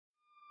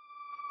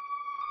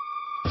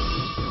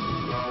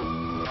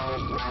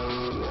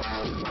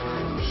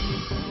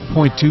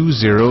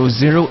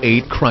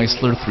.2008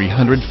 Chrysler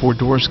 304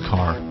 doors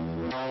car.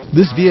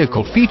 This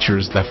vehicle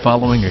features the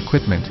following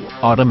equipment: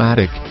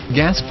 automatic,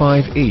 gas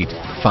 5.8,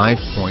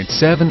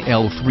 5.7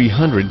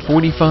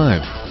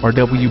 L345,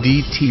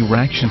 RWD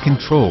traction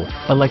control,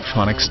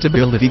 electronic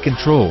stability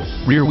control,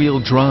 rear-wheel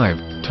drive,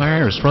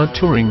 tires front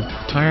touring,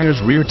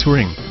 tires rear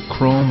touring,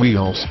 chrome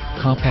wheels,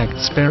 compact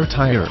spare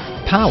tire,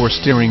 power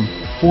steering,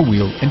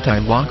 4-wheel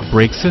anti-lock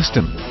brake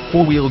system,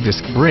 4-wheel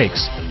disc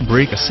brakes,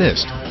 brake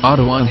assist,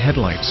 auto-on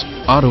headlights,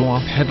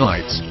 auto-off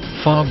headlights,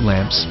 fog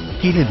lamps,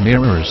 heated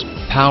mirrors,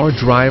 power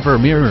driver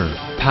mirror,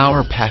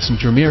 power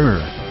passenger mirror,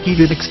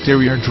 heated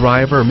exterior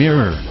driver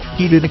mirror,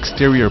 heated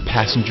exterior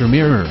passenger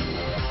mirror,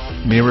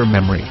 mirror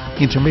memory,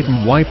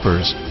 intermittent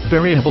wipers,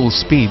 variable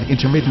speed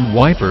intermittent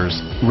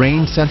wipers,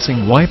 rain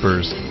sensing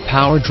wipers,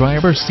 power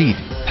driver seat,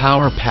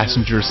 power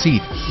passenger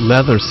seat,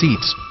 leather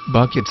seats,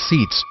 bucket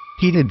seats,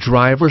 heated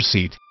driver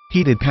seat,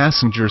 heated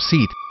passenger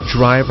seat,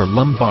 driver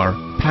lumbar,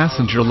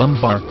 passenger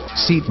lumbar,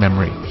 seat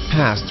memory,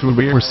 pass-through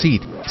rear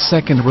seat,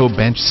 second row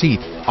bench seat,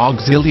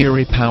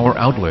 auxiliary power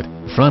outlet,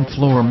 front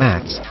floor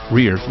mats,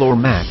 rear floor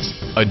mats,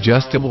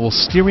 adjustable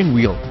steering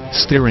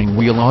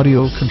wheel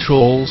audio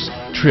controls,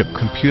 trip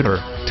computer,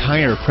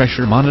 tire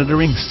pressure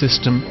monitoring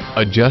system,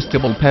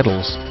 adjustable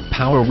pedals,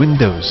 power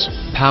windows,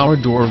 power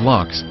door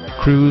locks,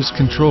 cruise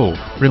control,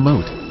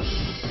 remote,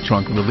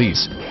 trunk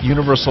release,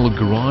 universal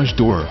garage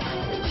door.